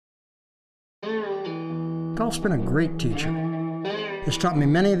Golf's been a great teacher. It's taught me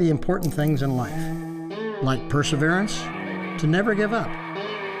many of the important things in life, like perseverance, to never give up,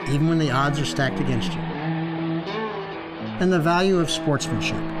 even when the odds are stacked against you, and the value of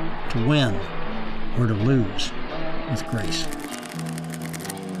sportsmanship, to win or to lose with grace.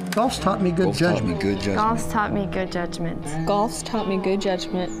 Golf's taught me good judgment. Golf's taught me good judgment. Golf's taught me good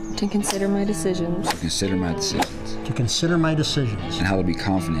judgment to consider my decisions. To consider my decisions. And how to be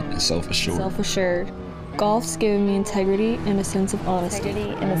confident and self-assured. Golf's given me integrity and a sense of honesty.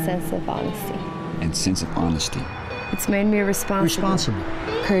 It's made me responsible.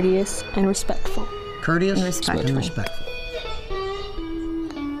 Courteous and respectful.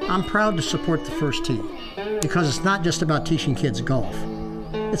 I'm proud to support the First Tee because it's not just about teaching kids golf.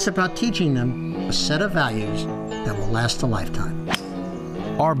 It's about teaching them a set of values that will last a lifetime.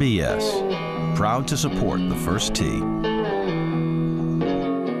 RBS, proud to support the First Tee.